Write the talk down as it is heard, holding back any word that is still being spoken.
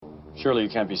Surely you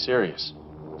can't be serious.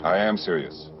 I am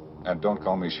serious. And don't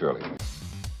call me Shirley.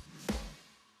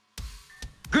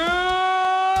 Good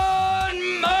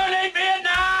morning,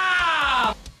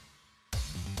 Vietnam!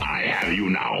 I have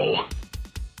you now.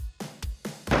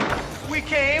 We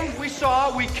came, we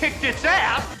saw, we kicked its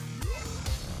ass.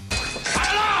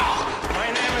 Hello!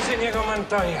 My name is Inigo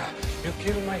Montoya. You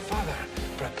killed my father.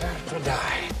 Prepare to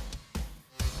die.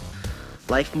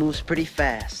 Life moves pretty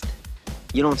fast.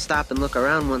 You don't stop and look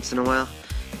around once in a while,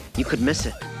 you could miss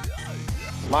it.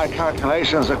 My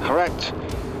calculations are correct.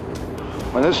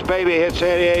 When this baby hits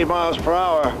 88 miles per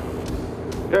hour,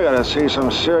 you're gonna see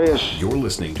some serious... You're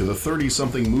listening to the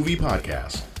 30-something movie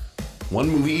podcast. One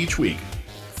movie each week,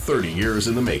 30 years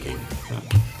in the making.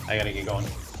 I gotta get going.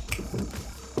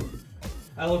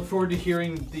 I look forward to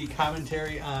hearing the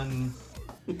commentary on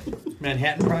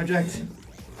Manhattan Project.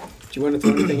 Do you want to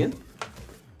throw anything in?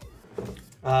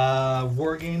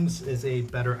 War Games is a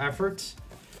better effort.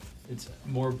 It's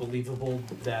more believable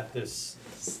that this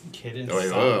kid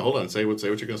is... Hold on. Say what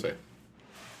you're going to say.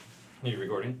 Are you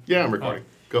recording? Yeah, I'm recording.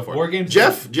 Go for it. War Games...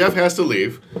 Jeff has to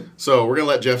leave, so we're going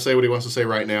to let Jeff say what he wants to say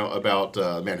right now about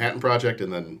Manhattan Project,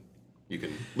 and then you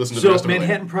can listen to the rest of it later.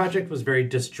 Manhattan Project was very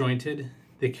disjointed.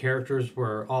 The characters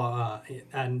were all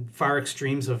on far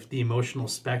extremes of the emotional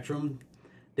spectrum.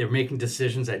 They were making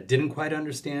decisions I didn't quite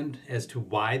understand as to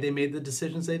why they made the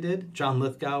decisions they did. John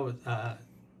Lithgow,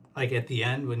 like at the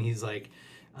end when he's like,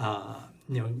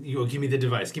 you give me the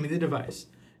device.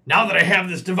 Now that I have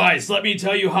this device, let me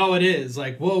tell you how it is.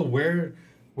 Like, whoa, where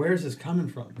is this coming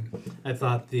from? I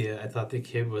thought the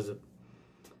kid was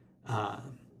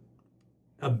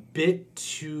a bit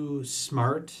too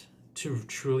smart to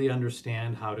truly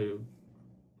understand how to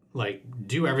like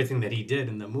do everything that he did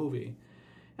in the movie.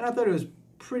 And I thought it was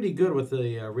pretty good with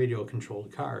the radio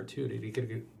controlled car too. Did he get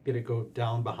it go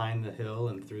down behind the hill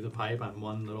and through the pipe on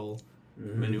one little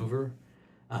maneuver?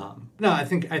 No, I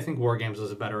think War Games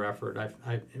was a better effort.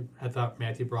 I thought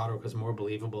Matthew Broderick was more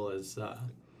believable as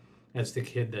the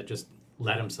kid that just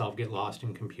let himself get lost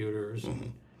in computers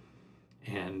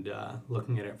and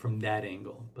looking at it from that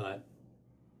angle. But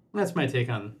that's my take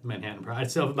on Manhattan Project. I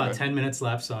still have about 10 minutes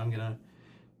left, so I'm gonna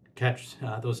catch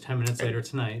those 10 minutes later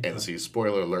tonight. And see,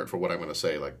 spoiler alert for what I'm going to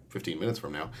say like 15 minutes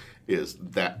from now, is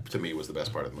that to me was the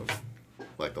best part of the movie.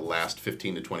 Like the last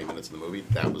 15 to 20 minutes of the movie,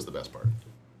 that was the best part.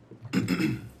 All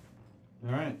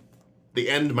right. The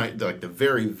end might, like the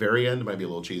very, very end might be a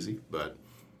little cheesy, but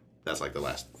that's like the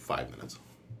last 5 minutes.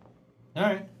 All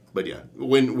right. But yeah,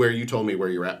 where you told me where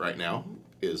you're at right now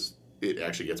is it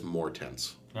actually gets more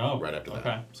tense right after that.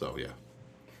 Okay. So yeah.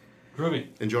 Groovy.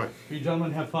 Enjoy. You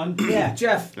gentlemen have fun? Yeah,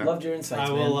 Jeff. Loved your insights,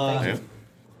 I will man.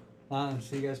 Thank you.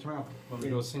 see you guys tomorrow. When we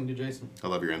go sing to Jason. I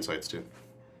love your insights too.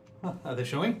 Are they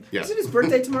showing? Yeah. Is it his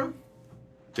birthday tomorrow?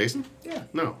 Jason? Yeah.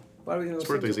 No. Why are we going to His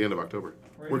birthday's the end of October.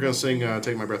 We're going to sing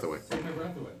Take My Breath Away. Take my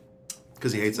breath away.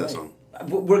 Because he hates that song.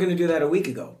 We're going to do that a week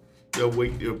ago.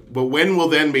 But when will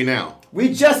then be now?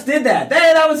 We just did that.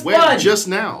 Hey, that was fun. Just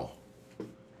now.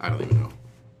 I don't even know.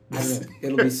 I don't know.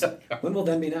 It'll be. When will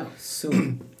then be now?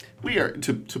 Soon. We are,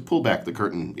 to pull back the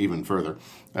curtain even further,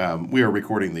 we are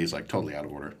recording these like totally out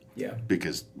of order. Yeah.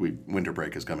 Because winter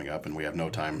break is coming up and we have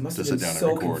no time Must to have sit been down so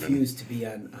and record. confused to be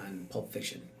on Pulp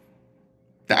Fiction.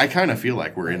 I kind of feel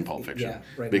like we're in Pulp Fiction. Yeah,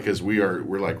 right because we're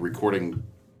like recording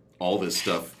all this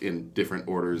stuff in different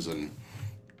orders and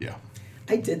yeah.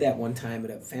 I did that one time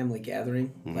at a family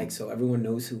gathering, like so everyone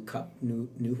knows who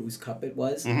knew whose cup it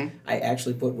was. I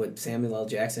actually put what Samuel L.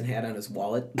 Jackson had on his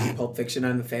wallet, Pulp Fiction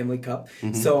on the family cup.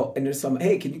 So, and there's some,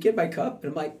 hey, can you get my cup?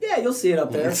 And I'm like, yeah, you'll see it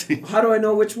up there. How do I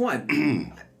know which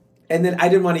one? And then I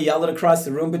didn't want to yell it across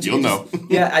the room, but you'll know.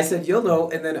 Yeah, I said, you'll know.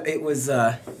 And then it was,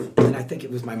 and I think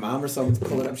it was my mom or someone to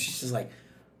pull it up. She's just like,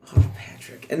 oh,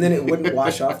 Patrick. And then it wouldn't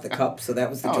wash off the cup, so that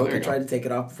was the joke. I tried to take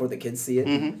it off before the kids see it.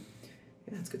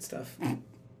 Yeah, that's good stuff.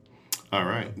 All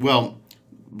right. Well,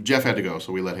 Jeff had to go,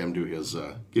 so we let him do his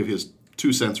give his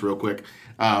 2 cents real quick.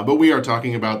 But we are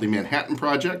talking about the Manhattan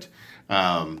Project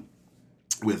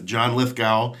with John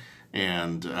Lithgow,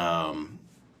 and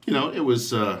it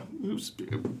was a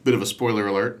bit of a spoiler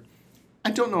alert.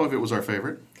 I don't know if it was our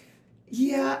favorite.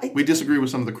 Yeah, we disagree with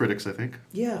some of the critics, I think.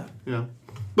 Yeah. Yeah,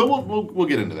 but we'll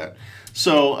get into that.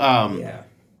 So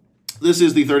this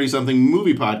is the 30-something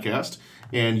movie podcast.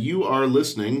 And you are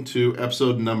listening to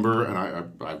episode number, and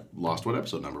I lost what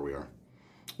episode number we are.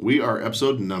 We are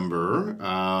episode number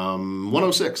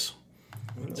 106.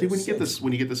 See,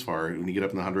 when you get this far, when you get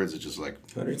up in the hundreds, it's just like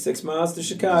 106 miles to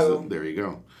Chicago. There you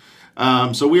go.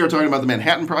 So we are talking about the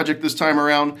Manhattan Project this time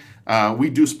around. We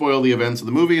do spoil the events of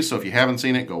the movie, so if you haven't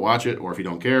seen it, go watch it, or if you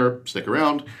don't care, stick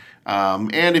around.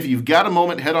 And if you've got a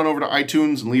moment, head on over to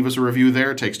iTunes and leave us a review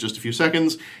there. It takes just a few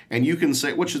seconds. And you can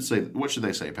say, what should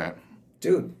they say, Pat?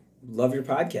 Dude, love your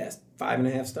podcast.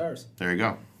 5.5 stars. There you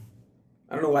go.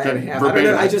 I don't know why I didn't have. I don't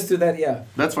know. I just do that. Yeah.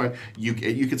 That's fine. You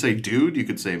could say dude. You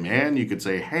could say man. You could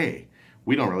say hey.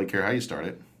 We don't really care how you start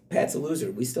it. Pat's a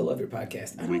loser. We still love your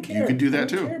podcast. I don't care. You could do that I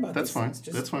don't too. care about That's these fine. things.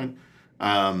 Just- That's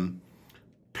fine.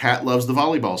 Pat loves the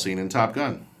volleyball scene in Top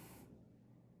Gun.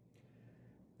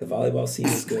 The volleyball scene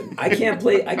is good. I can't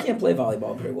play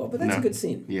volleyball very well, but that's a good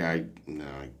scene. Yeah, I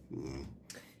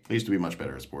used to be much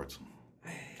better at sports.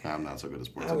 I'm not so good at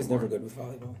sports I was anymore. never good with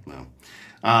volleyball. No.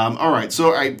 All right.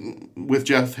 So with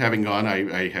Jeff having gone,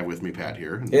 I have with me Pat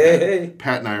here. Hey.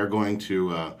 Pat and I are going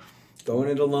to Going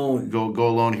it alone. go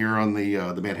alone here on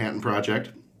the Manhattan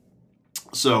Project.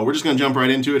 So we're just going to jump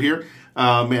right into it here.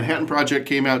 Manhattan Project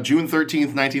came out June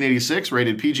 13th, 1986,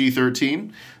 rated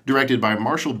PG-13, directed by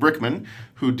Marshall Brickman,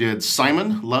 who did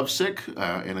Simon, Lovesick,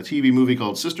 and a TV movie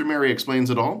called Sister Mary Explains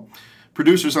It All.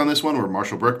 Producers on this one were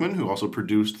Marshall Brickman, who also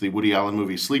produced the Woody Allen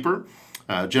movie Sleeper,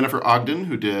 Jennifer Ogden,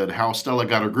 who did How Stella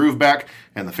Got Her Groove Back,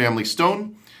 and The Family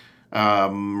Stone.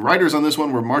 Writers on this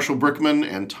one were Marshall Brickman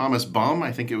and Thomas Baum.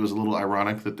 I think it was a little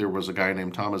ironic that there was a guy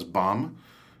named Thomas Baum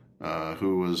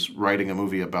who was writing a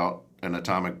movie about an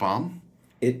atomic bomb.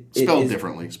 Spelled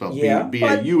differently, spelled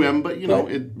B-A-U-M, but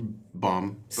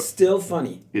bomb. But Still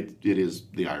funny. It is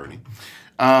the irony.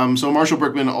 So Marshall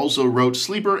Brickman also wrote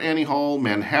Sleeper, Annie Hall,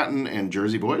 Manhattan, and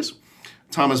Jersey Boys.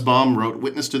 Thomas Baum wrote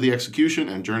Witness to the Execution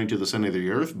and Journey to the Center of the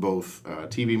Earth, both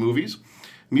TV movies.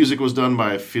 Music was done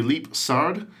by Philippe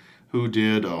Sard, who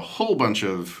did a whole bunch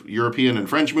of European and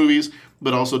French movies,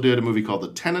 but also did a movie called The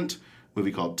Tenant, a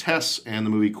movie called Tess, and the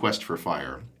movie Quest for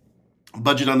Fire.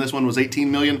 Budget on this one was $18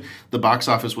 million. The box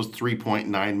office was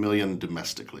 $3.9 million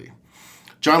domestically.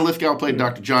 John Lithgow played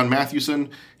Dr. John Mathewson.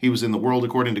 He was in The World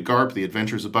According to Garp, The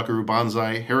Adventures of Buckaroo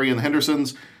Banzai, Harry and the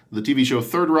Hendersons, the TV show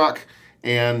Third Rock,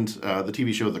 and the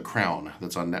TV show The Crown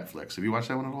that's on Netflix. Have you watched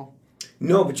that one at all?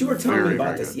 No, but you were telling me about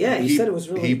very this. good. Yeah, you said it was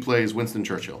really... He plays Winston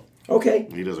Churchill. Okay.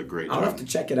 He does a great job. I'll have to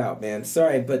check it out, man.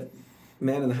 Sorry, but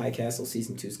Man in the High Castle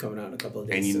Season 2 is coming out in a couple of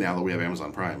days. And now that we have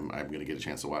Amazon Prime, I'm going to get a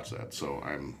chance to watch that. So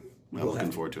I'm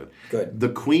looking forward to it. Good. The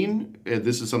Queen,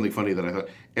 this is something funny that I thought.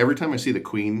 Every time I see the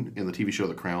Queen in the TV show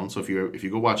The Crown, so if you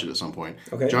go watch it at some point,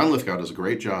 okay. John Lithgow does a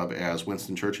great job as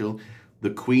Winston Churchill.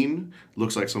 The Queen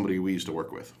looks like somebody we used to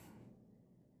work with.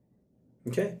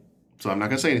 Okay. So I'm not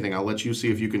going to say anything. I'll let you see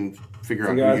if you can figure out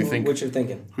what you're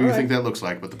thinking. Who you think that looks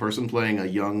like. But the person playing a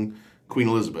young Queen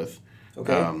Elizabeth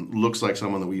looks like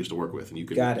someone that we used to work with. And you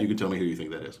can tell me who you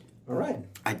think that is. All right.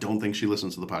 I don't think she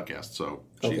listens to the podcast, so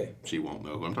she won't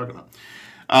know who I'm talking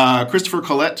about. Christopher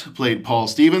Collette played Paul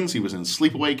Stevens. He was in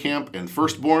Sleepaway Camp and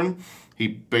Firstborn. He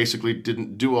basically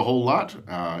didn't do a whole lot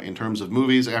in terms of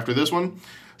movies after this one.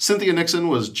 Cynthia Nixon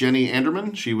was Jenny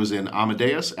Anderman. She was in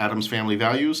Amadeus, Addams Family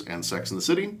Values, and Sex and the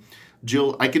City.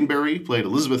 Jill Eikenberry played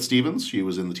Elizabeth Stevens. She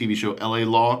was in the TV show L.A.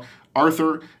 Law,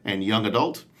 Arthur, and Young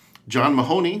Adult. John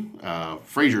Mahoney,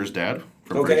 Frasier's dad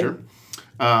from Frasier,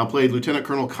 played Lieutenant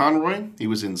Colonel Conroy. He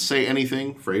was in Say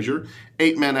Anything, Frasier,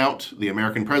 8 Men Out, The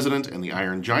American President, and The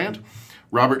Iron Giant.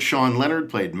 Robert Sean Leonard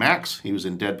played Max. He was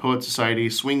in Dead Poets Society,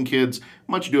 Swing Kids,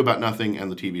 Much Ado About Nothing,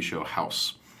 and the TV show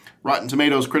House. Rotten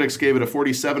Tomatoes critics gave it a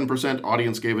 47%,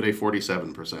 audience gave it a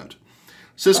 47%.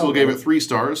 Siskel gave it 3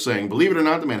 stars, saying, "Believe it or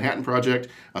not, The Manhattan Project,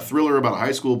 a thriller about a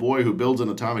high school boy who builds an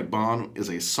atomic bomb, is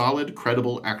a solid,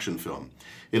 credible action film.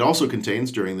 It also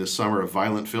contains, during this summer of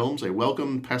violent films, a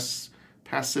welcome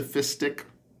pacifistic,"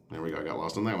 there we go, I got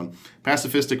lost on that one,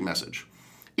 "pacifistic message."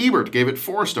 Ebert gave it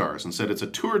 4 stars and said it's a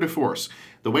tour de force.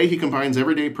 The way he combines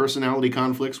everyday personality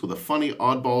conflicts with a funny,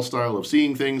 oddball style of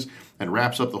seeing things and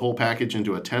wraps up the whole package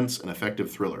into a tense and effective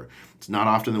thriller. It's not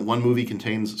often that one movie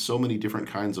contains so many different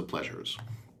kinds of pleasures.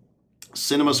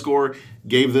 Cinema Score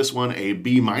gave this one a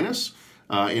B-.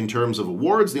 In terms of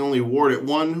awards, the only award it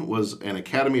won was an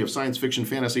Academy of Science Fiction,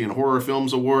 Fantasy, and Horror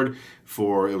Films Award.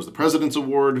 It was the President's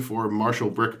Award for Marshall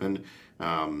Brickman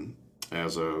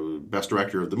as a Best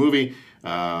Director of the movie.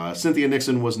 Cynthia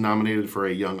Nixon was nominated for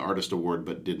a Young Artist Award,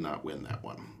 but did not win that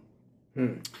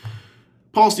one.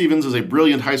 Paul Stevens is a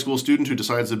brilliant high school student who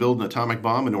decides to build an atomic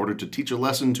bomb in order to teach a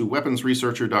lesson to weapons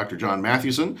researcher Dr. John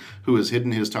Mathewson, who has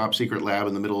hidden his top secret lab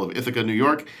in the middle of Ithaca, New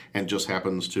York, and just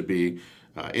happens to be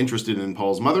interested in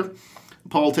Paul's mother.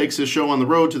 Paul takes his show on the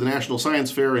road to the National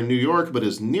Science Fair in New York, but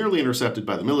is nearly intercepted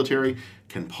by the military.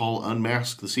 Can Paul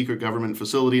unmask the secret government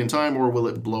facility in time, or will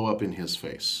it blow up in his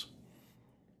face?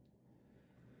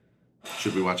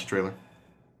 Should we watch a trailer?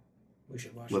 We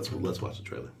should watch Let's watch the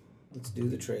trailer. Let's do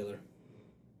the trailer.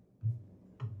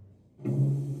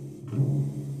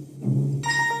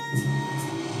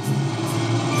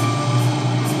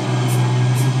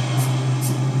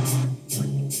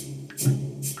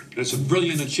 It's a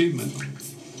brilliant achievement.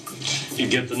 You'd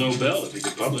get the Nobel if you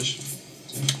could publish.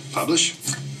 Publish?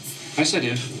 I said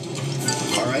if.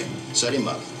 All right, set him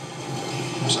up.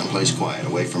 Someplace quiet,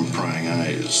 away from prying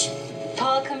eyes.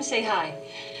 Paul, come say hi.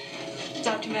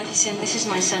 Dr. Matheson, this is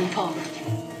my son, Paul.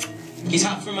 He's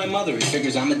hot for my mother. He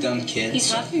figures I'm a dumb kid.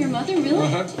 He's hot for your mother, really?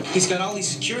 Uh-huh. He's got all these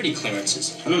security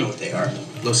clearances. I don't know what they are.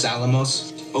 Los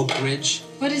Alamos, Oak Ridge.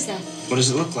 What is that? What does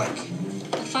it look like?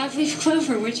 A 5-leaf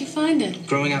clover. Where'd you find it?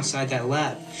 Growing outside that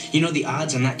lab. You know the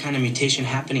odds on that kind of mutation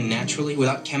happening naturally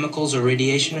without chemicals or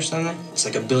radiation or something? It's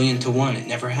like 1,000,000,000 to 1. It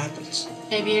never happens.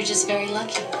 Maybe you're just very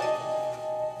lucky.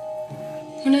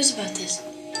 Who knows about this?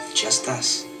 Just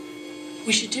us.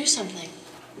 We should do something.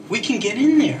 We can get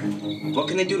in there. What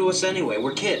can they do to us anyway?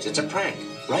 We're kids. It's a prank,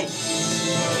 right?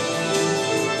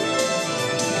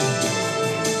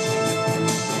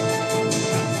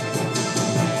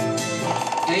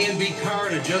 A and B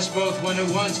card adjust both when at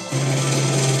once.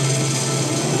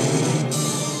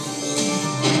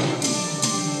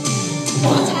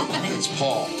 What's happening? It's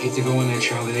Paul. Hate to go in there,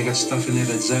 Charlie. They got stuff in there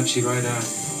that zaps you right out.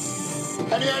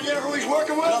 Any idea who he's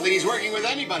working with? I don't think he's working with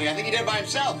anybody. I think he did it by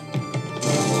himself.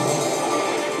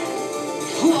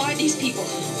 Who are these people?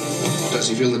 Does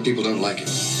he feel that people don't like him?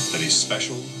 That he's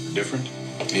special, different?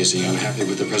 Is he unhappy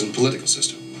with the present political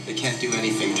system? They can't do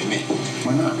anything to me.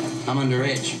 Why not? I'm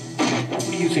underage. What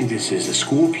do you think this is, a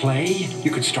school play? You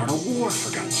could start a war,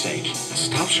 for God's sake.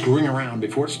 Stop screwing around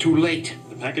before it's too late.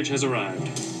 The package has arrived,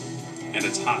 and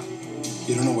it's hot.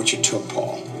 You don't know what you took,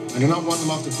 Paul. I do not want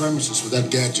them off the premises with that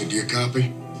gadget. Do you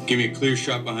copy? Give me a clear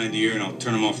shot behind the ear, and I'll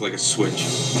turn him off like a switch.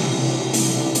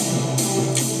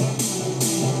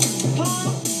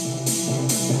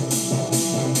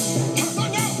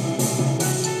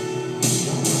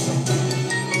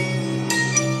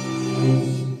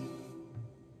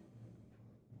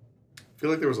 I feel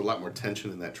like there was a lot more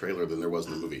tension in that trailer than there was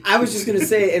in the movie. I was just going to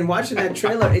say, and watching that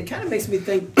trailer, it kind of makes me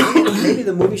think maybe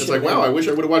the movie should... It's like, wow, I wish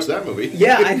I would have watched that movie.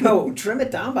 Yeah, I know. Trim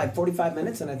it down by 45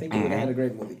 minutes, and I think you would have had a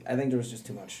great movie. I think there was just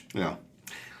too much. Yeah.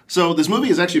 So this movie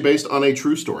is actually based on a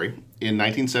true story. In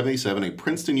 1977, a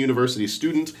Princeton University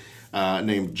student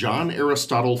named John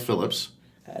Aristotle Phillips.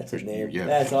 That's a name. Yeah,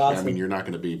 That's awesome. I mean, you're not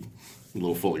going to be a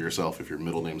little full of yourself if your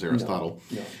middle name's Aristotle.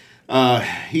 No.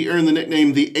 He earned the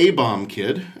nickname the A-Bomb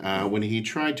Kid when he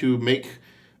tried to make...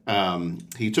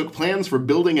 he took plans for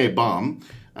building a bomb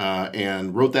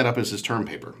and wrote that up as his term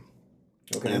paper.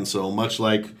 Okay. And so much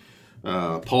like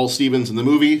Paul Stevens in the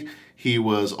movie, he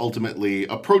was ultimately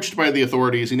approached by the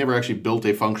authorities. He never actually built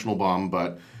a functional bomb,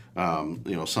 but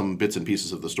some bits and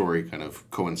pieces of the story kind of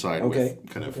coincide with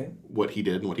kind of what he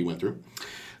did and what he went through.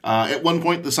 At one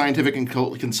point, the scientific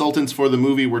consultants for the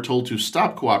movie were told to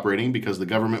stop cooperating because the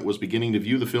government was beginning to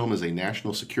view the film as a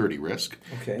national security risk.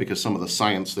 Okay. Because some of the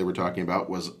science they were talking about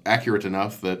was accurate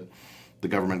enough that the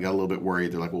government got a little bit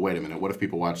worried. They're like, well, wait a minute, what if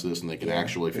people watch this and they can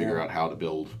actually figure out how to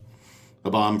build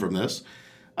a bomb from this?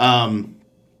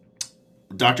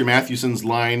 Dr. Mathewson's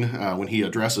line when he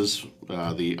addresses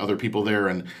the other people there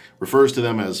and refers to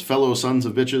them as fellow sons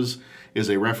of bitches is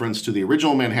a reference to the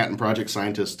original Manhattan Project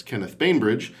scientist Kenneth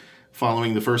Bainbridge.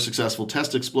 Following the first successful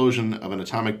test explosion of an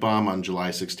atomic bomb on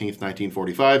July 16,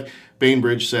 1945,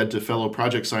 Bainbridge said to fellow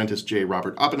project scientist J.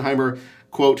 Robert Oppenheimer,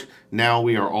 quote, "Now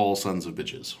we are all sons of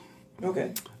bitches."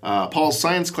 Okay. Paul's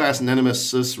science class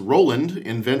nemesis Roland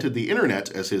invented the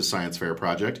internet as his science fair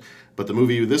project, but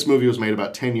this movie was made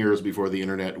about 10 years before the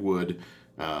internet would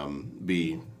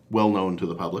be well known to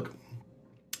the public.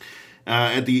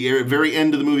 At the very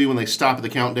end of the movie, when they stop the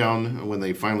countdown, when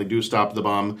they finally do stop the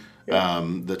bomb,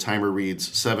 the timer reads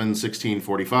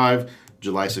 7/16/45.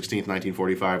 July 16th,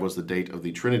 1945 was the date of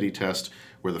the Trinity test,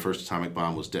 where the first atomic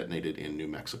bomb was detonated in New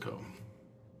Mexico.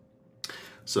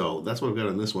 So that's what I've got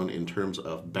on this one in terms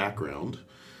of background.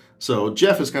 So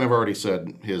Jeff has kind of already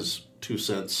said his 2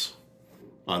 cents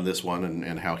on this one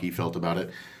and how he felt about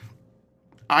it.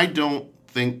 I don't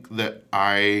think that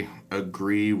I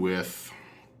agree with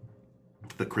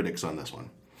the critics on this one.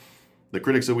 The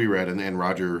critics that we read, and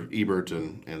Roger Ebert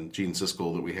and Gene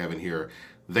Siskel that we have in here,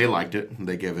 they liked it.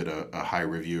 They gave it a high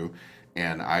review,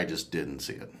 and I just didn't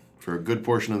see it. For a good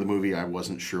portion of the movie, I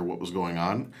wasn't sure what was going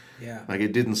on. Yeah. Like,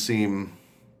 it didn't seem...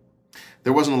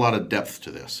 There wasn't a lot of depth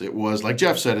to this. It was, like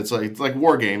Jeff said, it's like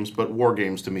War Games, but War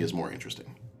Games to me is more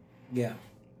interesting. Yeah.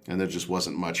 And there just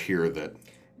wasn't much here that...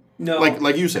 No.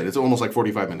 Like you said, it's almost like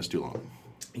 45 minutes too long.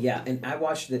 Yeah, and I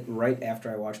watched it right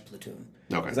after I watched Platoon.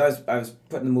 Okay. Because I was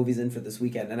putting the movies in for this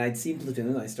weekend, and I'd seen Platoon,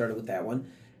 and I started with that one.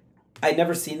 I'd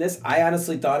never seen this. I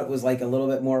honestly thought it was like a little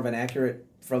bit more of an accurate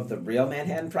from the real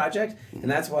Manhattan Project, and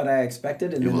that's what I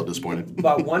expected. And you're a little disappointed.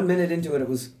 About 1 minute into it, it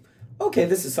was, okay,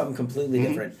 this is something completely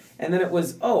different. And then it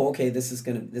was, oh, okay, this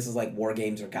is like War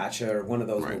Games or Gotcha or one of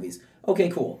those movies. Okay,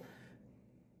 cool.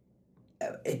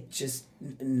 It just,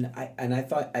 I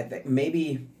thought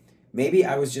maybe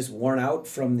I was just worn out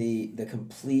from the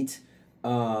complete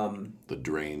the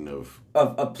drain of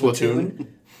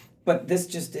Platoon. But this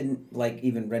just didn't like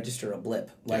even register a blip.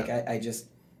 Like I just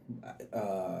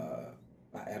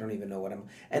I don't even know what I'm,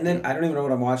 and then I don't even know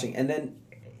what I'm watching, and then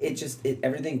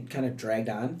everything kind of dragged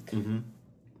on. Mm-hmm.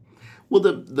 Well,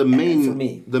 the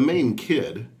main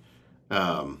kid,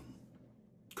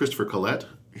 Christopher Collette,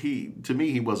 to me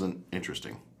he wasn't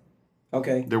interesting.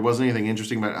 Okay. There wasn't anything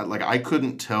interesting about it. Like, I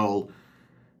couldn't tell.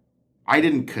 I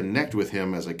didn't connect with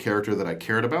him as a character that I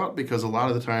cared about because a lot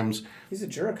of the times he's a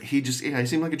jerk. He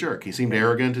seemed like a jerk. He seemed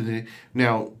arrogant. And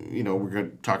now, we're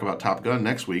going to talk about Top Gun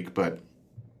next week,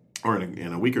 or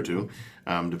in a week or two,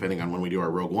 depending on when we do our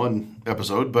Rogue One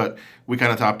episode. But we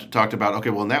kind of talked about, okay,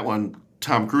 well, in that one,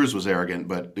 Tom Cruise was arrogant,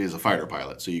 but is a fighter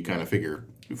pilot. So you kind of figure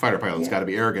fighter pilot's got to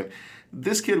be arrogant.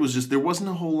 This kid was there wasn't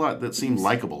a whole lot that seemed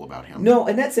likable about him. No,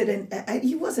 and that's it. And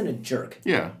he wasn't a jerk.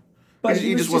 Yeah. But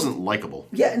he just wasn't likable.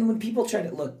 Yeah, and when people try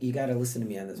to, look, you got to listen to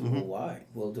me on this. Well, why?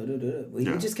 Well, Well, he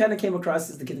just kind of came across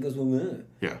as the kid that goes, well,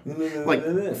 yeah. Like,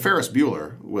 Ferris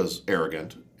Bueller was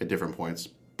arrogant at different points,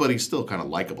 but he's still kind of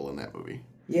likable in that movie.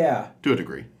 Yeah. To a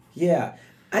degree. Yeah.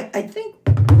 I think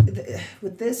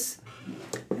with this,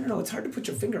 I don't know, it's hard to put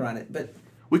your finger on it, but...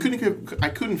 I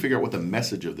couldn't figure out what the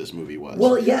message of this movie was.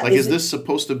 Well, yeah. Like, is this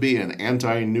supposed to be an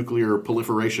anti-nuclear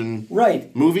proliferation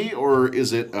movie, or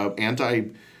is it an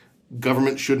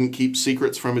anti-government shouldn't keep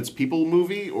secrets from its people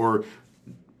movie, or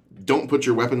don't put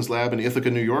your weapons lab in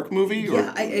Ithaca, New York movie? Or?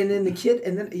 Yeah, and then the kid,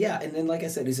 and then like I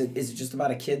said, is it just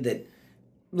about a kid that,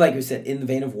 like we said, in the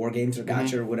vein of War Games or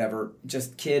Gotcha or whatever,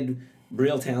 just kid,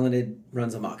 real talented,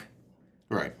 runs amok.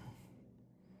 Right.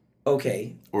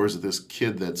 Okay. Or is it this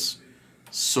kid that's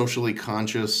socially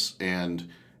conscious and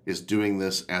is doing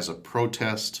this as a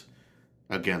protest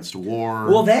against war?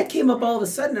 Well, that came up all of a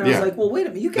sudden, and I was like, well, wait a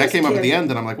minute, you guys That came up at the end,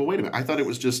 and I'm like, well, wait a minute. I thought it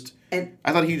was just... I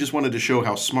thought he just wanted to show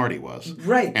how smart he was.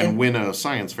 Right. And win a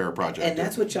science fair project. And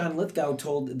that's what John Lithgow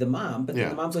told the mom, but then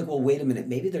the mom's like, well, wait a minute,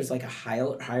 maybe there's like a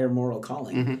higher moral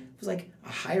calling. Mm-hmm. It was like, a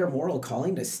higher moral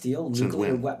calling to steal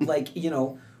nuclear weapons? Like,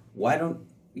 why don't...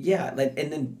 Yeah, like,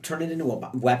 and then turn it into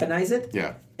weaponize it?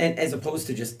 Yeah. And as opposed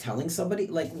to just telling somebody,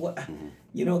 like, what,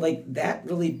 like, that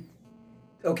really,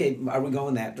 okay, are we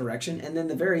going that direction? And then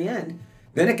the very end,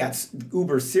 then it got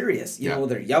uber serious. You know,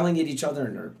 they're yelling at each other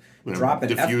and they're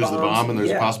dropping F-bombs. Defuse the bomb, and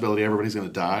there's a possibility everybody's going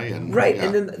to die. And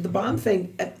and then the bomb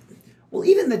thing, well,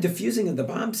 even the diffusing of the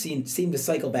bomb seemed to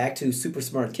cycle back to super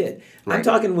smart kid. Right. I'm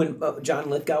talking when John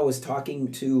Lithgow was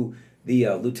talking to the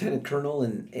lieutenant colonel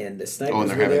and the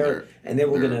snipers were there, and they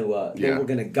were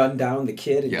gonna gun down the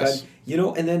kid, and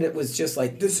and then it was just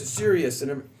like, this is serious,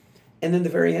 and then the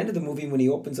very end of the movie when he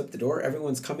opens up the door,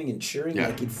 everyone's coming and cheering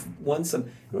like he'd won some.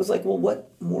 And it was like, well,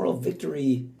 what moral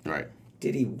victory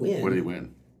did he win? What did he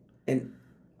win? And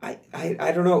I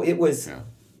don't know. It was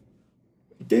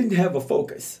didn't have a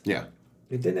focus. Yeah.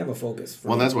 It didn't have a focus.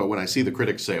 Well, that's why when I see the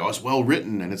critics say, "Oh, it's well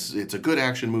written and it's a good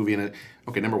action movie," and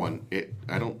number one,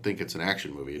 I don't think it's an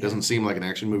action movie. It doesn't seem like an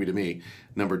action movie to me.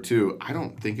 Number two, I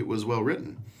don't think it was well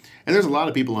written. And there's a lot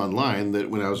of people online that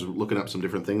when I was looking up some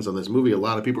different things on this movie, a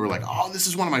lot of people were like, "Oh, this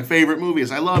is one of my favorite movies.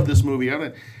 I love this movie."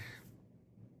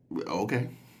 Okay.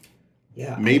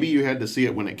 Yeah. Maybe you had to see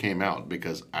it when it came out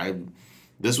because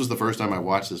this was the first time I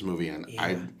watched this movie and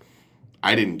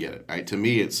I didn't get it. To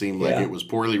me, it seemed like it was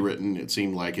poorly written. It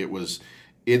seemed like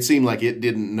it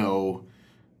didn't know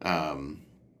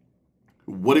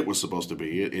what it was supposed to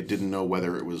be. It didn't know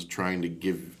whether it was trying to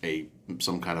give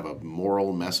some kind of a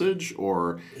moral message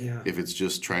or if it's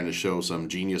just trying to show some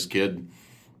genius kid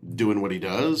doing what he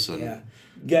does. And,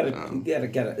 Get it.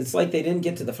 It's like they didn't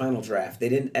get to the final draft. They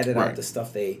didn't edit out the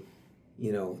stuff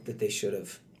that they should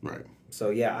have. Right. So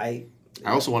I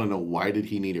also want to know, why did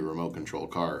he need a remote control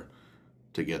car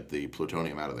to get the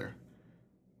plutonium out of there?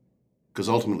 Because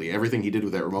ultimately, everything he did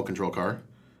with that remote control car,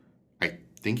 I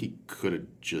think he could have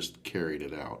just carried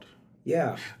it out.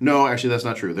 Yeah. No, actually, that's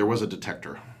not true. There was a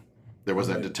detector. There was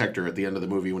that detector at the end of the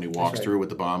movie when he walks through with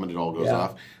the bomb and it all goes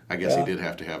off. I guess he did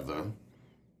have to have the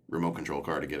remote control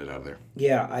car to get it out of there.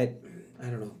 Yeah, I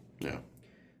don't know. Yeah.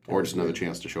 Or just another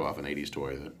chance to show off an 80s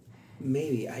toy that...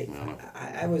 Maybe.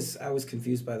 I was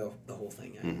confused by the whole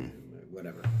thing.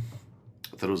 Whatever.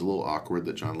 I thought it was a little awkward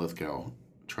that John Lithgow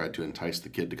tried to entice the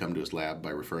kid to come to his lab by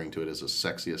referring to it as a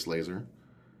sexiest laser.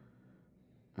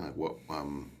 What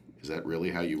is that really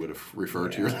how you would have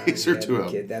referred to your laser to a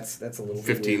kid? That's a little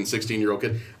 15, 16-year-old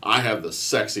kid? I have the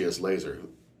sexiest laser.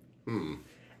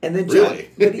 And then really?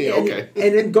 Okay.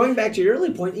 And then going back to your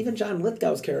early point, even John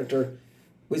Lithgow's character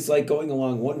was like going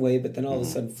along one way, but then all of a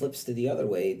sudden flips to the other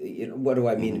way. You know, what do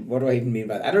I mean? What do I even mean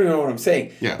by that? I don't even know what I'm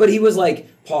saying. Yeah. But he was like,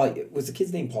 Paul, was the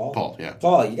kid's name Paul? Paul, yeah.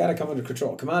 Paul, you got to come under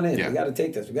control. Come on in. Yeah. We got to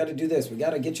take this. We got to do this. We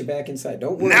got to get you back inside.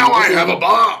 Don't worry. Now I have a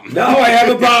bomb. Now I have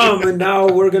a bomb, and now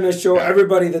we're going to show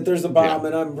everybody that there's a bomb,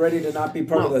 and I'm ready to not be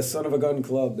part of the son of a gun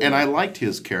club. And I liked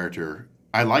his character.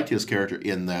 I liked his character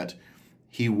in that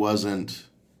he wasn't,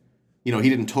 he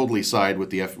didn't totally side with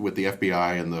the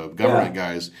FBI and the government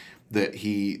guys. That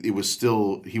he was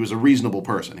a reasonable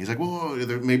person. He's like, well,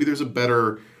 maybe there's a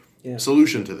better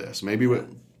solution to this. Maybe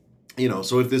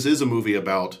so if this is a movie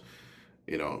about,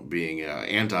 being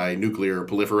anti-nuclear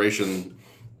proliferation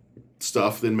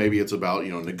stuff, then maybe it's about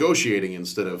negotiating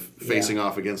instead of facing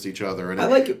off against each other. And I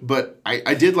like it, but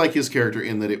I did like his character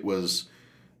in that it was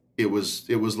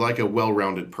like a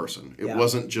well-rounded person. It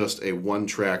wasn't just a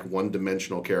one-track,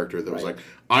 one-dimensional character that was like,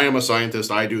 I am a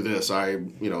scientist, I do this,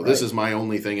 this is my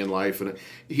only thing in life. And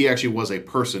he actually was a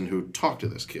person who talked to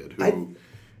this kid. Who,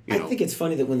 I think it's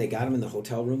funny that when they got him in the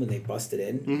hotel room and they busted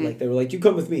in, like they were like, you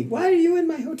come with me. Why are you in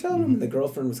my hotel room? And the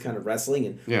girlfriend was kind of wrestling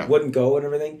and wouldn't go and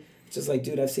everything. It's just like,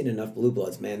 dude, I've seen enough Blue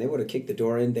Bloods, man. They would have kicked the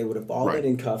door in. They would have all been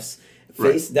in cuffs,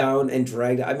 face down and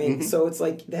dragged. I mean, so it's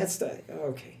like,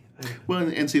 okay. Well,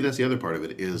 and see, that's the other part of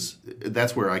it is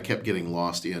that's where I kept getting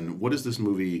lost in what is this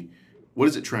movie, what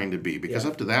is it trying to be? Because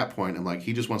up to that point, I'm like,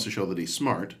 he just wants to show that he's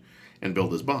smart and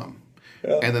build his bomb.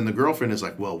 Yeah. And then the girlfriend is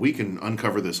like, well, we can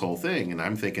uncover this whole thing. And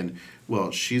I'm thinking, well,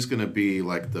 she's going to be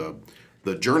like the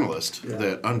journalist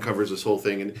that uncovers this whole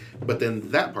thing. But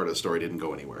then that part of the story didn't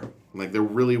go anywhere. Like there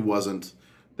really wasn't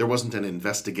an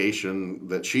investigation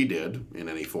that she did in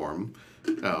any form.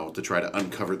 To try to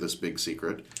uncover this big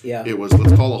secret. Yeah. It was,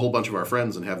 let's call a whole bunch of our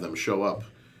friends and have them show up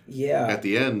at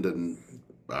the end. And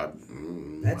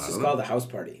that's just called the house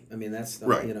party. I mean, that's,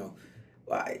 I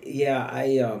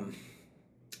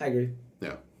agree.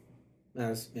 Yeah.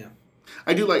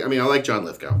 I do like, I like John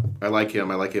Lithgow. I like him.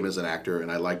 I like him as an actor,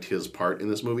 and I liked his part in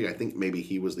this movie. I think maybe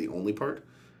he was the only part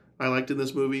I liked in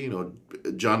this movie.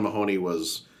 John Mahoney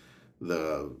was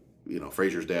the,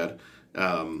 Frasier's dad.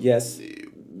 Yes.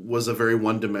 Was a very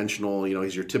one-dimensional,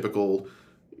 he's your typical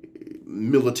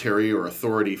military or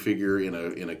authority figure in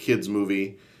a kid's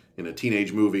movie, in a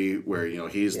teenage movie where,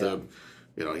 he's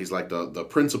he's like the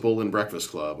principal in Breakfast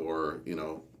Club, or,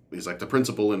 he's like the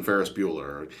principal in Ferris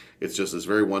Bueller. It's just this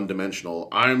very one-dimensional,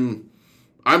 I'm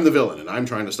the villain and I'm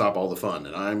trying to stop all the fun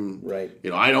and I'm,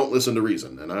 I don't listen to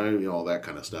reason and all that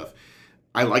kind of stuff.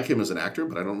 I like him as an actor,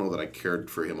 but I don't know that I cared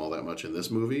for him all that much in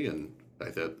this movie, and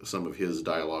I thought some of his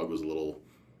dialogue was a little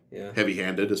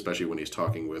heavy-handed, especially when he's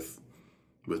talking with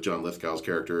John Lithgow's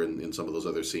character in some of those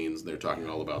other scenes. And they're talking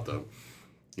all about the,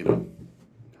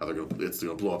 how it's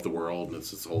going to blow up the world, and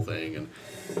it's this whole thing. And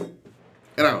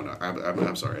I don't know.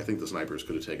 I'm sorry. I think the snipers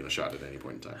could have taken a shot at any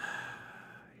point in time.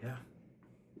 Yeah.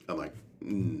 I'm like,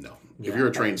 no. If you're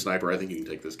a trained sniper, I think you can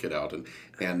take this kid out.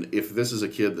 And if this is a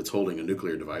kid that's holding a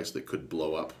nuclear device that could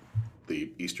blow up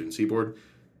the eastern seaboard,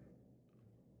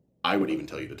 I would even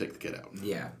tell you to take the kid out.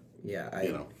 Yeah.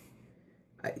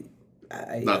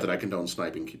 Not that I condone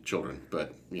sniping children,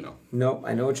 but, No,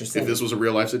 I know what you're saying. If this was a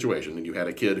real-life situation and you had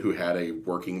a kid who had a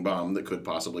working bomb that could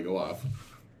possibly go off,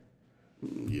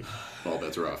 all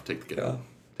bets are off. Take the kid out.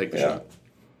 Take the shot.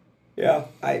 Yeah.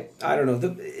 I don't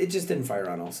know. It just didn't fire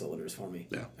on all cylinders for me.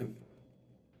 Yeah.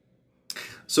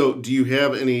 So do you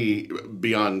have any,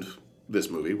 beyond this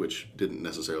movie, which didn't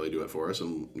necessarily do it for us,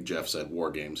 and Jeff said War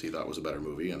Games he thought was a better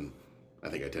movie, and I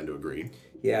think I tend to agree.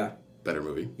 Yeah. Better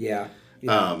movie. Yeah.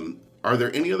 Are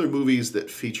there any other movies that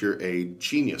feature a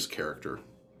genius character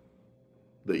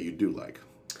that you do like?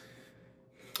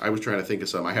 I was trying to think of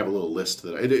some. I have a little list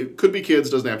that it could be kids,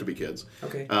 doesn't have to be kids.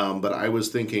 Okay. But I was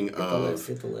thinking Hit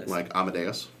the list. like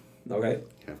Amadeus. Okay.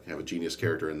 Have a genius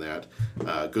character in that.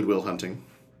 Good Will Hunting.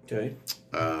 Okay.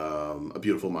 A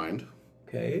Beautiful Mind.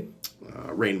 Okay.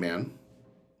 Rain Man.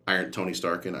 Tony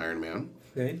Stark in Iron Man.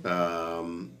 Okay.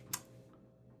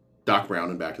 Doc Brown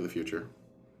in Back to the Future.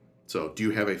 So, do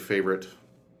you have a favorite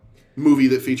movie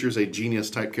that features a genius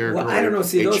type character? Well, I don't know.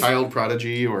 See, those, child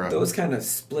prodigy, or those kind of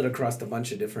split across a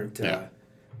bunch of different,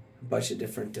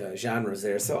 genres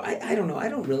there. So I don't know. I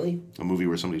don't really. A movie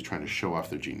where somebody's trying to show off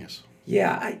their genius.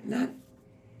 Yeah, not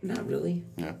really.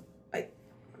 Yeah. I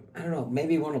don't know.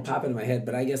 Maybe one will pop into my head,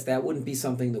 but I guess that wouldn't be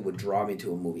something that would draw me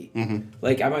to a movie. Mm-hmm.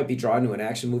 Like I might be drawn to an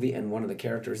action movie, and one of the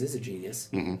characters is a genius.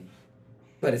 Mm-hmm.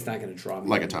 But it's not going to draw me.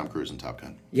 Like a Tom Cruise in Top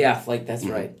Gun. Yeah, that's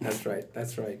mm-hmm. right.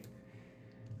 That's right.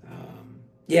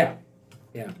 Yeah.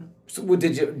 Yeah. So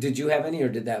did you have any, or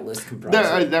did that list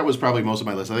comprise? That was probably most of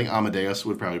my list. I think Amadeus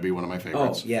would probably be one of my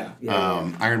favorites. Oh yeah.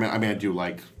 Iron Man. I mean, I do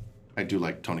like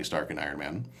Tony Stark in Iron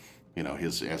Man. You know,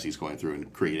 as he's going through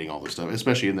and creating all this stuff,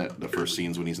 especially in the first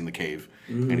scenes when he's in the cave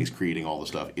and he's creating all the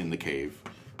stuff in the cave.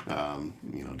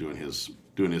 You know, doing his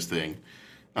thing.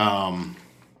 I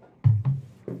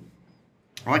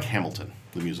like Hamilton,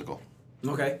 the musical.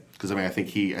 Okay. Because I think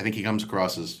he comes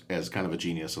across as kind of a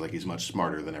genius. So like he's much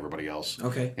smarter than everybody else.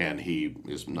 Okay. And he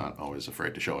is not always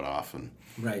afraid to show it off, and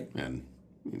right. And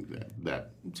that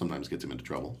sometimes gets him into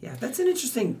trouble. Yeah, that's an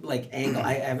interesting angle.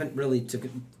 I haven't really to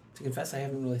confess I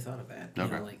haven't really thought of that.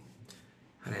 Okay. You know,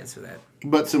 how to answer that.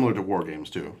 But similar to War Games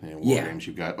too. War Games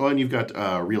you've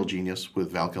got Real Genius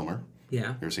with Val Kilmer. Yeah.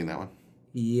 You ever seen that one?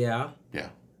 Yeah. Yeah.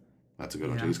 That's a good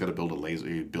one too. He's got to build a laser.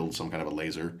 He builds some kind of a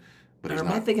laser. But am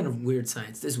I thinking of Weird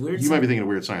Science? There's Weird You might be thinking of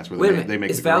Weird Science. Wait a minute. They make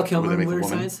is Val Kilmer in Weird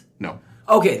woman. Science? No.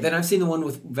 Okay, then I've seen the one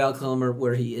with Val Kilmer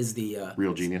where he is the...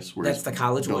 Real Genius. Where that's the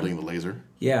college building one? the laser.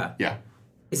 Yeah. Yeah.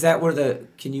 Is that where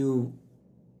can you...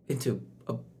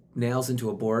 nails into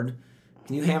a board?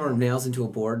 Can you hammer nails into a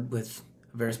board with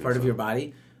various part of your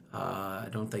body? I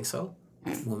don't think so.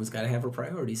 Woman's got to have her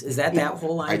priorities. Is that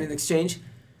whole line in Exchange?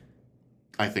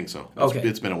 I think so. Okay.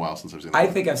 It's been a while since I've seen that. I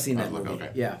think I've seen that movie.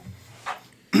 Okay. Yeah.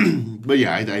 But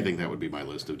yeah, I think that would be my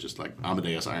list of just like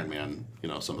Amadeus, Iron Man,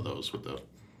 some of those with the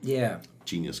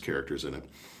genius characters in it.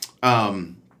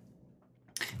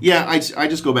 Yeah, I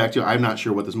just go back to, I'm not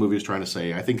sure what this movie is trying to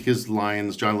say. I think his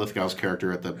lines, John Lithgow's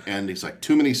character at the end, he's like,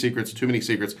 too many secrets,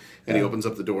 and he opens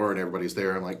up the door and everybody's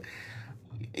there. I'm like,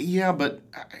 yeah, but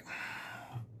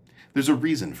there's a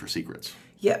reason for secrets.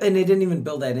 Yeah, and they didn't even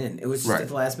build that in. It was just Right. at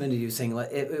the last minute you saying,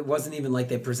 it wasn't even like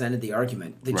they presented the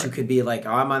argument that Right. you could be like,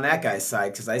 oh, I'm on that guy's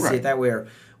side because I see Right. it that way, or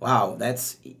wow,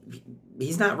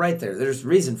 he's not right there. There's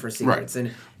reason for secrets.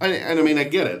 Right. And I mean, I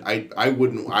get it. I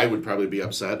would probably be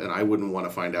upset, and I wouldn't want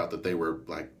to find out that they were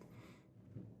like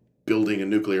building a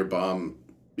nuclear bomb,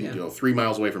 3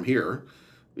 miles away from here,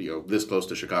 this close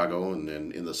to Chicago and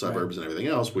then in the suburbs and everything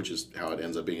else, which is how it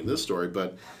ends up being in this story.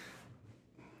 But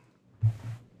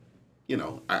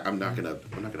I'm not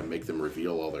gonna make them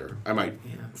reveal all their. I might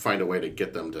find a way to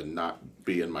get them to not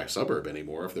be in my suburb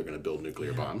anymore if they're going to build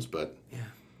nuclear bombs, but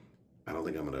I don't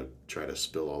think I'm going to try to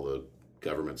spill all the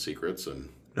government secrets and.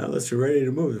 now unless you're ready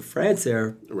to move to France,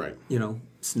 there, right?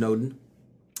 Snowden,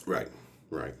 right.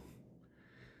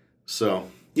 So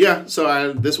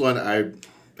this one I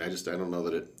don't know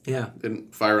that it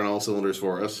didn't fire on all cylinders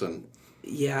for us and.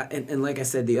 Yeah, and like I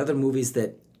said, the other movies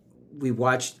that we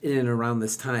watched in and around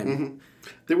this time.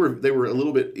 Mm-hmm. They were a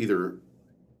little bit either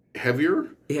heavier,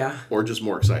 or just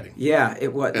more exciting. Yeah,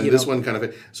 it was. And this one kind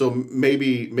of so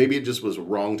maybe it just was a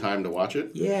wrong time to watch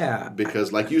it. Yeah,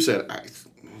 because like you said,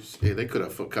 they could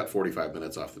have cut 45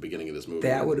 minutes off the beginning of this movie.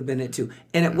 That would have been it too.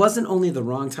 And it wasn't only the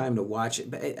wrong time to watch it,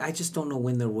 but I just don't know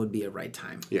when there would be a right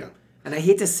time. Yeah. And I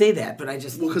hate to say that, but I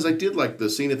just... Well, because I did like the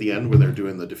scene at the end where they're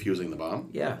doing the defusing the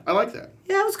bomb. Yeah. I like that.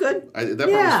 Yeah, it was good. That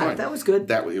part was fine. That was good.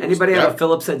 It Anybody have a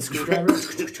Phillips head screwdriver?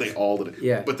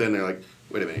 Yeah. But then they're like,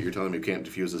 wait a minute, you're telling me you can't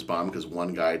defuse this bomb because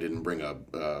one guy didn't bring a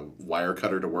wire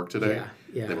cutter to work today?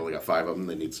 Yeah. They've only got 5 of them.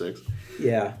 They need 6.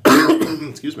 Yeah.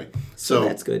 Excuse me. So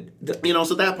that's good.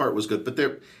 So that part was good.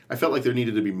 But I felt like there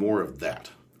needed to be more of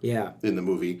that. Yeah. In the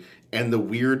movie. And the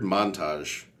weird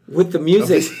montage. With the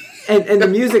music. and the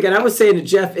music. And I was saying to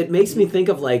Jeff, it makes me think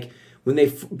of like when they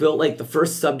built like the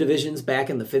first subdivisions back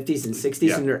in the 50s and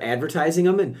 60s and they're advertising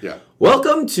them. And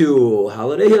welcome to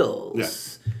Holiday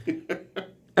Hills. Yeah.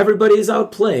 Everybody's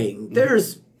out playing.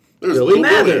 There's Billy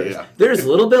Mathers. There's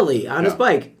little Billy on his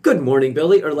bike. Good morning,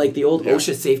 Billy. Or like the old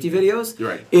OSHA safety videos.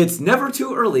 Right. It's never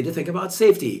too early to think about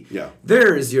safety. Yeah.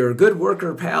 There's your good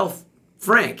worker pal,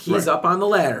 Frank. He's up on the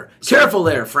ladder. Careful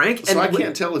there, Frank. So I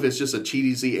can't tell if it's just a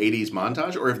cheesy 80s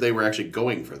montage or if they were actually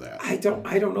going for that. I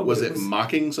don't know. Was it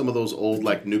mocking some of those old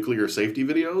like nuclear safety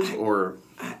videos or?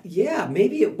 Yeah,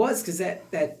 maybe it was because that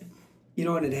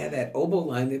and it had that oboe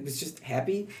line that was just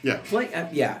happy. Yeah.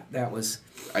 That was.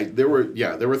 There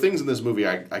were things in this movie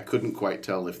I couldn't quite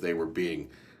tell if they were being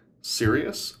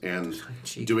serious and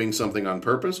doing something on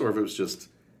purpose or if it was just.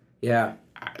 Yeah.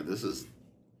 This is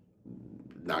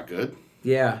not good.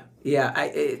 Yeah.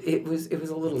 It was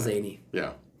a little zany.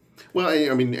 Yeah. Well,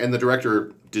 I mean, and the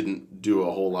director didn't do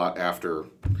a whole lot after.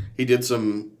 He did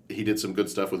some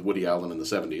good stuff with Woody Allen in the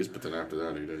 70s, but then after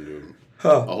that he didn't do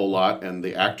a whole lot. And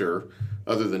the actor,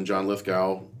 other than John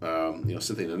Lithgow,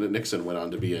 Cynthia Nixon went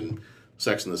on to be in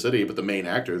Sex and the City, but the main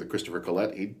actor, the Christopher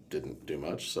Collette, he didn't do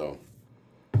much. So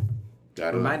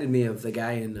that reminded me of the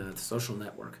guy in The Social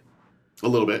Network. A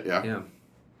little bit, yeah.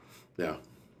 Yeah.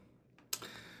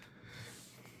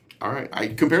 All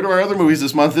right. Compared to our other movies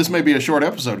this month, this may be a short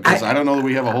episode because I don't know that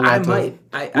we have a whole lot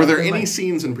Were there any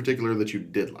scenes in particular that you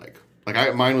did like?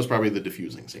 Mine was probably the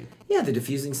diffusing scene. Yeah, the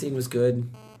diffusing scene was good.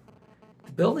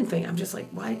 The building thing, I'm just like,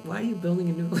 why are you building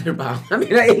a nuclear bomb? I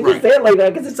mean, I hate to say it like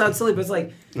that because it sounds silly, but it's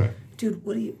like, dude,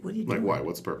 what are you doing? Like, why?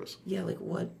 What's the purpose? Yeah, like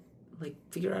what? Like,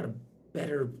 figure out a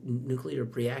better nuclear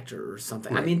reactor or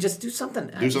something. Right. I mean, just do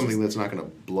something. Do something that's not going to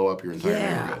blow up your entire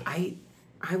neighborhood.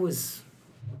 I was,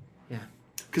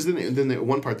 Because then the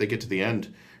one part they get to the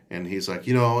end, and he's like,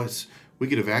 we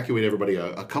could evacuate everybody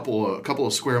a couple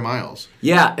of square miles.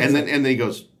 Yeah. And then he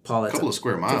goes, Paul, a couple of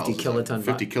square miles. 50 kiloton.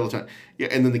 50 kiloton. Yeah,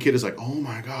 and then the kid is like, oh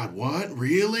my God, what?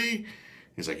 Really?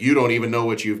 He's like, you don't even know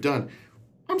what you've done.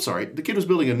 I'm sorry, the kid was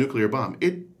building a nuclear bomb.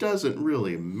 It doesn't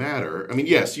really matter. I mean,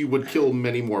 yes, you would kill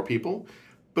many more people,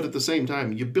 but at the same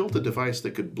time, you built a device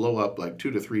that could blow up like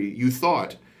 2 to 3. You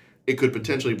thought it could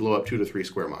potentially blow up 2 to 3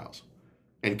 square miles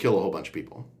and kill a whole bunch of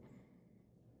people.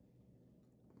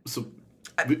 So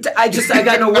I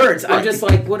got no words. I'm just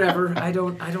like, whatever. I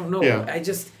don't know. Yeah.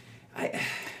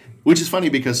 Which is funny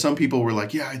because some people were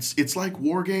like, yeah, it's like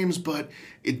war games, but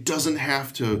it doesn't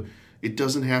have to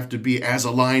be as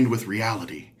aligned with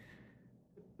reality.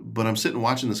 But I'm sitting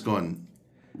watching this going,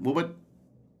 well, but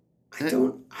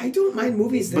I don't mind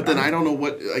movies that but then I don't know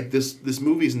what, like, this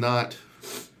movie's not,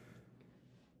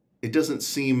 it doesn't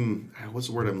seem, what's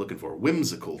the word I'm looking for?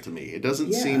 Whimsical to me. It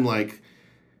doesn't seem like,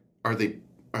 are they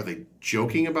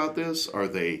joking about this? Are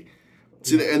they...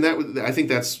 See, and I think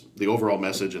that's the overall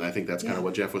message, and I think that's kind of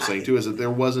what Jeff was saying too, is that there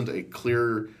wasn't a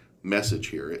clear message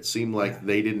here. It seemed like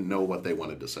they didn't know what they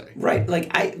wanted to say. Right.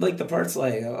 Like the parts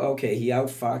like, okay, he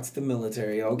outfoxed the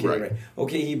military. Okay, right.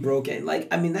 Okay, he broke in. Like,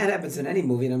 I mean, that happens in any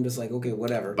movie, and I'm just like, okay,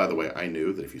 whatever. By the way, I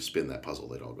knew that if you spin that puzzle,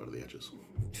 they'd all go to the edges.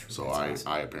 So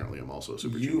I apparently am also a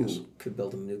super genius. You could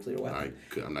build a nuclear weapon.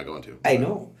 I'm not going to. I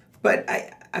know. But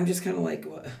I'm just kind of like...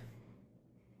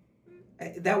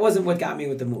 that wasn't what got me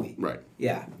with the movie. Right.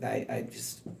 Yeah. I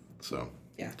just... So.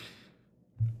 Yeah.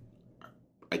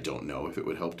 I don't know if it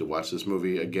would help to watch this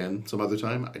movie again some other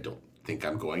time. I don't think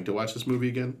I'm going to watch this movie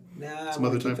again some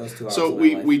other time. So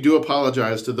we do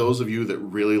apologize to those of you that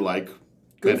really like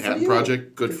Manhattan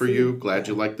Project. Good for you. Glad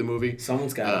you liked the movie.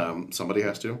 Someone's got it. Somebody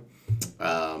has to.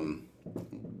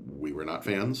 We were not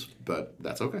fans, but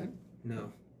that's okay.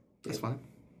 No. That's fine.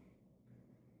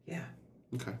 Yeah.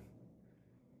 Okay.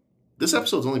 This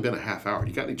episode's only been a half hour.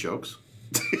 You got any jokes?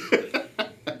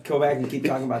 Go back and keep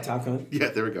talking about Top Gun? Yeah,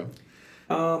 there we go.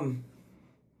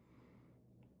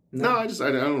 No, I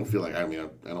don't feel like, I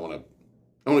don't want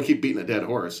to keep beating a dead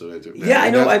horse. So I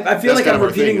know. I feel like I'm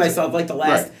repeating myself. Like the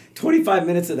last 25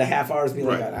 minutes of the half hours being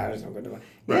like, there's no good to it.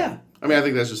 Yeah. I mean, I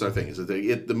think that's just our thing. Is that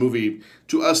the movie,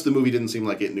 to us, the movie didn't seem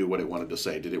like it knew what it wanted to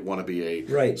say. Did it want to be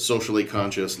a socially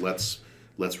conscious, let's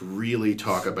really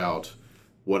talk about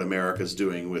what America's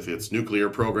doing with its nuclear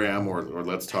program, or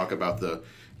let's talk about the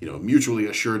mutually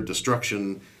assured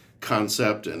destruction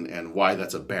concept and why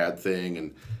that's a bad thing.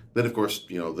 And then, of course,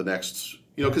 the next,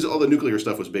 because all the nuclear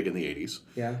stuff was big in the 80s.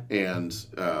 Yeah. And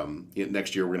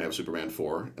next year we're going to have Superman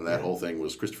 4. And that whole thing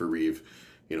was Christopher Reeve,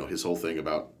 his whole thing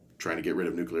about trying to get rid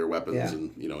of nuclear weapons. Yeah.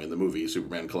 And, in the movie,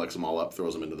 Superman collects them all up,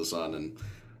 throws them into the sun, and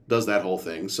does that whole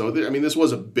thing. So, this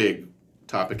was a big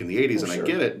topic in the 80s, and I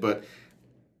get it, but...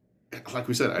 Like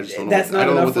we said, I just don't know. I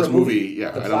don't know what this movie. Yeah,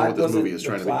 I don't know what this movie is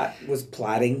trying to be. The plot was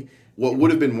plotting. What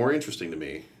would have been more interesting to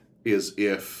me is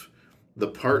if the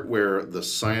part where the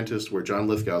scientist, where John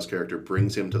Lithgow's character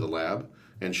brings him to the lab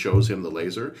and shows him the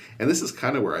laser, and this is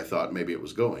kind of where I thought maybe it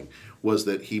was going, was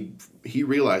that he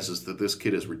realizes that this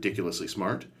kid is ridiculously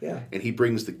smart. Yeah. And he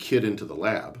brings the kid into the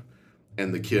lab,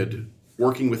 and the kid,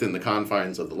 working within the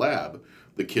confines of the lab,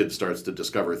 the kid starts to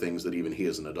discover things that even he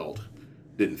as an adult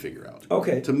didn't figure out.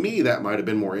 Okay. To me, that might have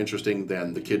been more interesting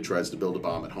than the kid tries to build a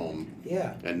bomb at home.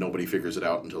 Yeah. And nobody figures it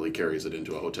out until he carries it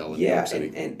into a hotel in New York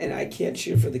City. And I can't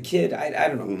cheer for the kid. I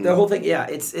don't know. Mm-hmm. The whole thing,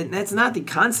 that's not the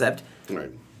concept. Right.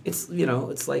 It's,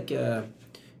 it's like that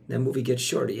movie Get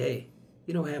Shorty. Hey,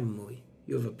 you don't have a movie.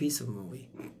 You have a piece of a movie.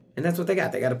 And that's what they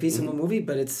got. They got a piece of a movie,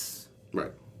 but it's...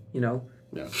 Right. Yeah.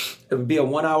 It would be a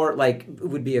 1 hour, it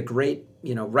would be a great,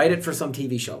 write it for some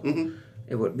TV show. Mm-hmm.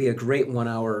 It would be a great 1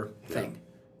 hour thing.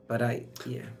 But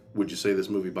Would you say this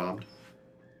movie bombed?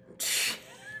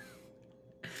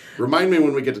 Remind me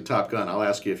when we get to Top Gun. I'll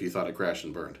ask you if you thought it crashed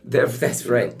and burned. That's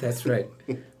right. That's right.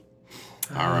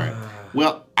 All right.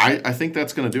 Well, I think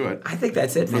that's going to do it. I think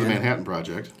that's it, for the Manhattan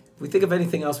Project. If we think of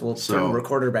anything else, we'll turn the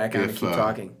recorder back on and keep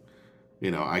talking.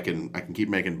 I can keep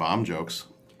making bomb jokes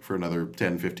for another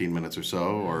 10, 15 minutes or so,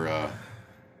 or...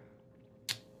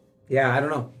 Yeah, I don't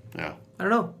know. Yeah. I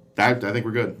don't know. I think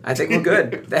we're good. I think we're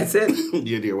good. That's it. Do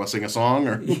you want to sing a song?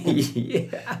 Or?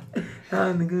 Yeah.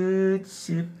 On the good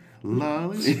ship.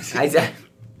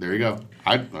 There you go.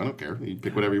 I don't care. You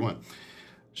pick whatever you want.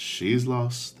 She's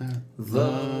lost that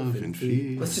love and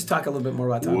fear. Let's just talk a little bit more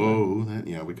about Top Gun. Whoa,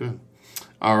 yeah, we could.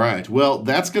 All right. Well,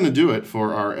 that's going to do it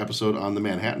for our episode on the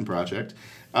Manhattan Project.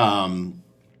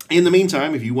 In the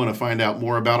meantime, if you want to find out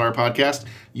more about our podcast,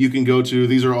 you can go to,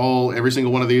 every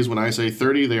single one of these, when I say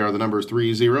 30, they are the numbers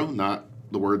 30, not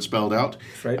the word spelled out.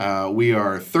 That's right. We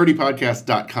are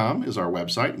 30podcast.com is our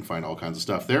website. You can find all kinds of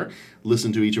stuff there.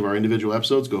 Listen to each of our individual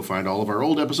episodes. Go find all of our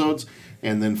old episodes,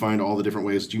 and then find all the different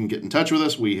ways that you can get in touch with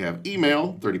us. We have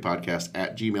email,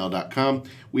 30podcast@gmail.com.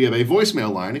 We have a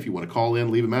voicemail line if you want to call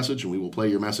in, leave a message, and we will play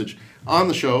your message on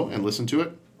the show and listen to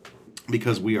it,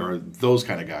 because we are those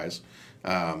kind of guys.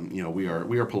 We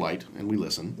are polite and we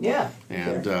listen. Yeah.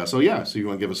 And so you want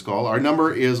to give us a call. Our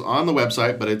number is on the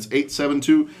website, but it's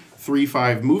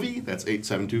 872-35-MOVIE. That's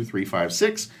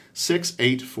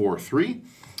 872-356-6843.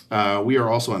 We are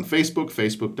also on Facebook,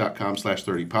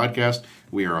 facebook.com/30podcast.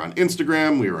 We are on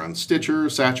Instagram. We are on Stitcher,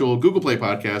 Satchel, Google Play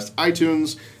Podcasts,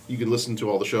 iTunes. You can listen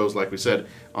to all the shows, like we said,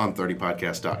 on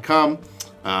 30podcast.com.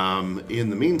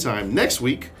 In the meantime, next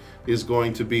week is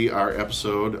going to be our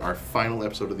final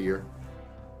episode of the year.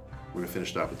 We're going to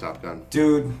finish it off with Top Gun.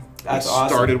 Dude, that's awesome. We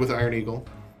started with Iron Eagle.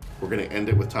 We're going to end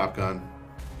it with Top Gun.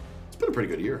 It's been a pretty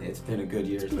good year. It's been a good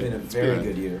year. It's been a very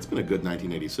good year. It's been a good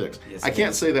 1986. Yes, I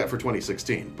can't say that for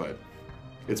 2016, but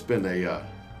it's been a...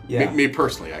 Yeah. Me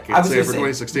personally, I can't say it for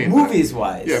 2016.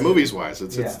 Movies-wise. Yeah, movies-wise.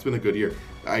 It's been a good year.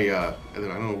 I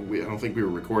don't think we were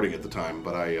recording at the time,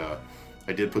 but I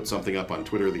did put something up on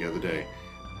Twitter the other day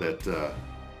that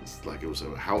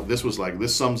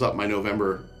this sums up my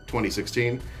November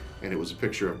 2016, and it was a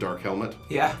picture of Dark Helmet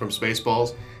from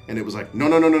Spaceballs, and it was like,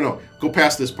 no, go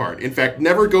past this part. In fact,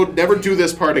 never do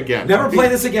this part again. Never play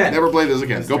this again. Never play this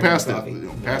again. Go past this.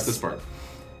 Past this part.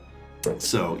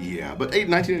 So yeah, but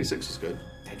 1986 is good.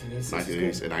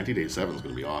 1987 is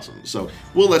going to be awesome. So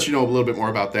we'll let you know a little bit more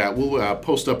about that. We'll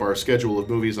post up our schedule of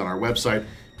movies on our website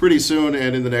pretty soon,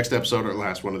 and in the next episode, our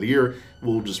last one of the year,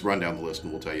 we'll just run down the list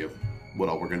and we'll tell you what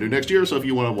all we're going to do next year. So if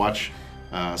you want to watch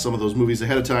some of those movies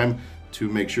ahead of time to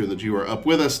make sure that you are up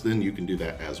with us, then you can do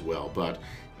that as well. But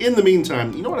in the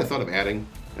meantime, you know what I thought of adding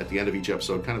at the end of each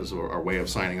episode, kind of as our way of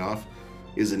signing off,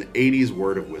 is an 80s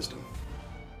word of wisdom.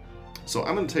 So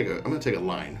I'm going to take a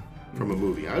line from a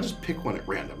movie. I'll just pick one at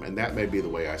random, and that may be the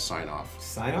way I sign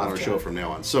off on our show from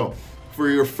now on. So for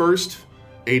your first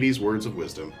 80s words of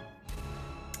wisdom,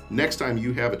 next time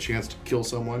you have a chance to kill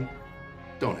someone,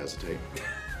 don't hesitate.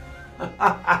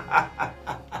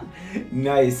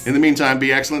 Nice. In the meantime,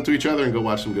 be excellent to each other and go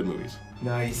watch some good movies.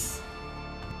 Nice.